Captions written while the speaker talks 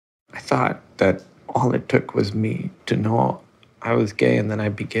thought that all it took was me to know I was gay and then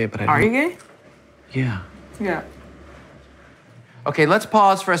I'd be gay, but I Are you gay? Yeah. Yeah. Okay, let's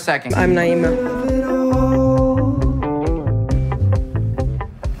pause for a second. I'm Naima.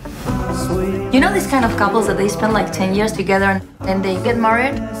 You know these kind of couples that they spend like 10 years together and they get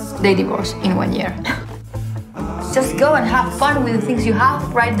married, they divorce in 1 year. Just go and have fun with the things you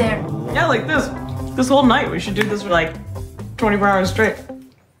have right there. Yeah, like this. This whole night, we should do this for like 24 hours straight.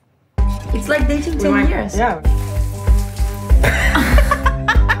 It's like dating 10 years. Yeah.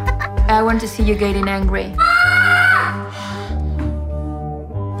 I want to see you getting angry.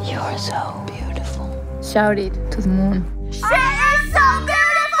 You're so beautiful. Shout it to the moon. She is so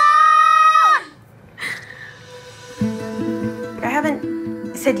beautiful! I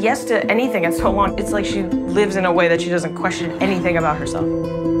haven't said yes to anything in so long. It's like she lives in a way that she doesn't question anything about herself.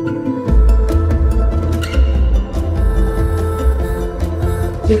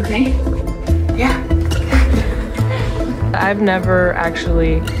 You okay? Yeah. I've never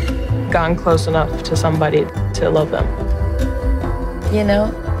actually gotten close enough to somebody to love them. You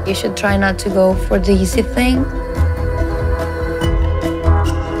know, you should try not to go for the easy thing.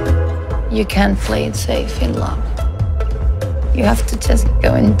 You can't play it safe in love. You have to just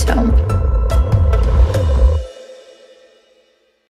go and jump.